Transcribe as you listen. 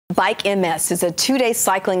Bike MS is a two-day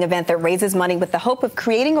cycling event that raises money with the hope of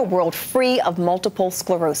creating a world free of multiple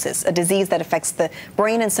sclerosis, a disease that affects the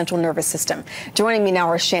brain and central nervous system. Joining me now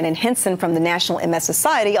are Shannon Henson from the National MS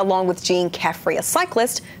Society, along with Jean Caffrey, a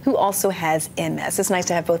cyclist who also has MS. It's nice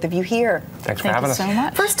to have both of you here. Thanks for having us. Thank you so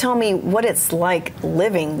much. First, tell me what it's like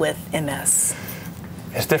living with MS.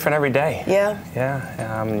 It's different every day. Yeah?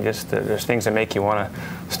 Yeah. There's things that make you want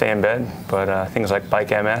to stay in bed, but things like bike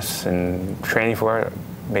MS and training for it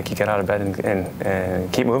make you get out of bed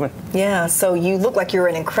and keep moving. Yeah, so you look like you're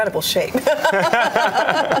in incredible shape.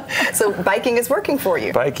 So biking is working for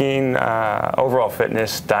you. Biking, overall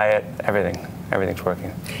fitness, diet, everything's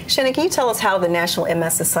working. Shannon, can you tell us how the National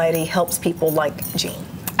MS Society helps people like Jean?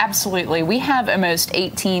 Absolutely. We have almost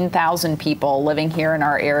 18,000 people living here in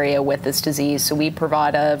our area with this disease, so we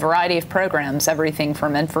provide a variety of programs, everything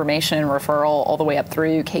from information and referral all the way up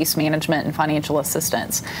through case management and financial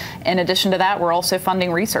assistance. In addition to that, we're also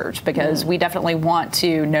funding research because we definitely want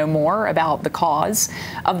to know more about the cause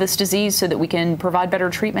of this disease so that we can provide better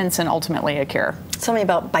treatments and ultimately a cure. Tell me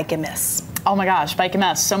about Bike MS. Oh my gosh, Bike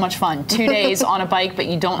MS, so much fun. 2 days on a bike, but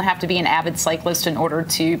you don't have to be an avid cyclist in order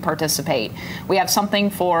to participate. We have something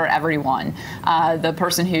for everyone. The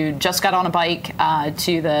person who just got on a bike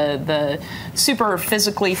to the super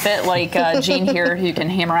physically fit like Jean here who can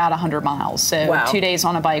hammer out 100 miles. So wow. 2 days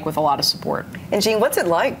on a bike with a lot of support. And Jean, what's it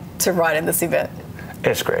like to ride in this event?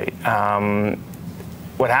 It's great.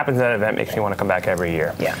 What happens at that event makes me want to come back every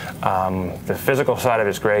year. Yeah. The physical side of it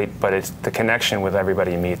is great, but it's the connection with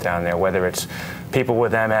everybody you meet down there, whether it's people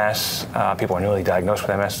with MS, people who are newly diagnosed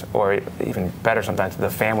with MS, or even better sometimes, the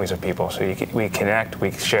families of people. So we connect,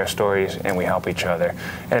 we share stories, and we help each other.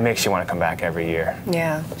 And it makes you want to come back every year.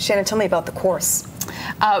 Yeah. Shannon, tell me about the course.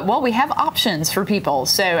 Well, we have options for people.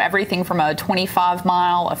 So everything from a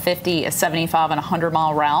 25-mile, a 50, a 75, and a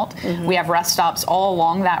 100-mile route. We have rest stops all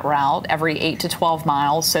along that route every 8 to 12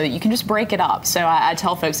 miles, so you can just break it up. So I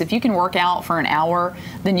tell folks, if you can work out for an hour,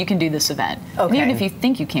 then you can do this event. Okay. And even if you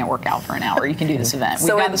think you can't work out for an hour, you can do this event. We've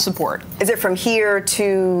got the support. Is it from here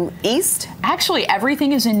to east? Actually,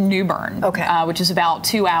 everything is in New Bern, okay. Which is about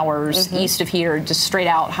 2 hours east of here, just straight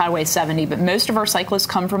out Highway 70. But most of our cyclists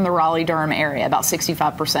come from the Raleigh-Durham area, about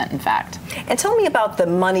 65% in fact. And tell me about the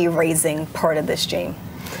money-raising part of this, Jean.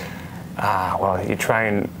 Well, you try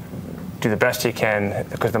and do the best you can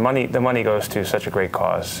because the money goes to such a great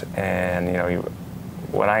cause, and you know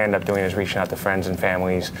what I end up doing is reaching out to friends and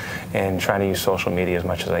families and trying to use social media as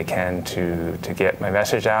much as I can to get my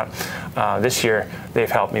message out. This year,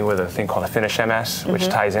 they've helped me with a thing called a Finish MS, which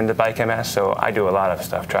ties into Bike MS. So I do a lot of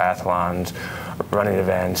stuff, triathlons, running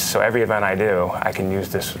events. So every event I do, I can use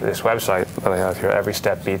this website that I have here,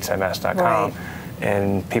 everystepbeatsms.com. Right.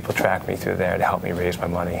 And people track me through there to help me raise my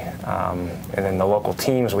money. And then the local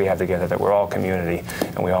teams we have together, that we're all community,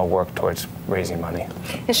 and we all work towards raising money.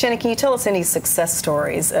 And Shannon, can you tell us any success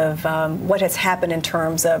stories of what has happened in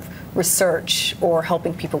terms of research or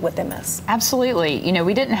helping people with MS? Absolutely. You know,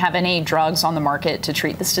 we didn't have any drugs on the market to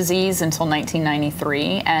treat this disease until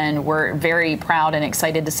 1993, and we're very proud and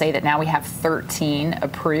excited to say that now we have 13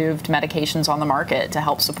 approved medications on the market to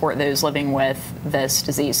help support those living with this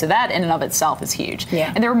disease. So that in and of itself is huge.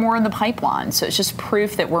 Yeah. And there are more in the pipeline, so it's just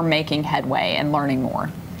proof that we're making headway and learning more.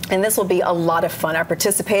 And this will be a lot of fun. I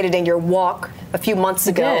participated in your walk a few months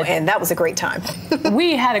ago, and that was a great time.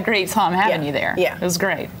 We had a time having you there. Yeah. It was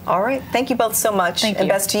great. All right. Thank you both so much. Thank you. And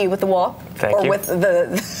best to you with the walk. Thank you. With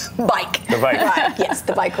the bike. The bike. Ride. Yes,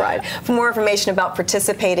 the bike ride. For more information about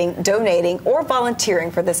participating, donating, or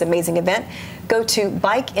volunteering for this amazing event, go to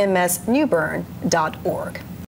bikemsnewbern.org.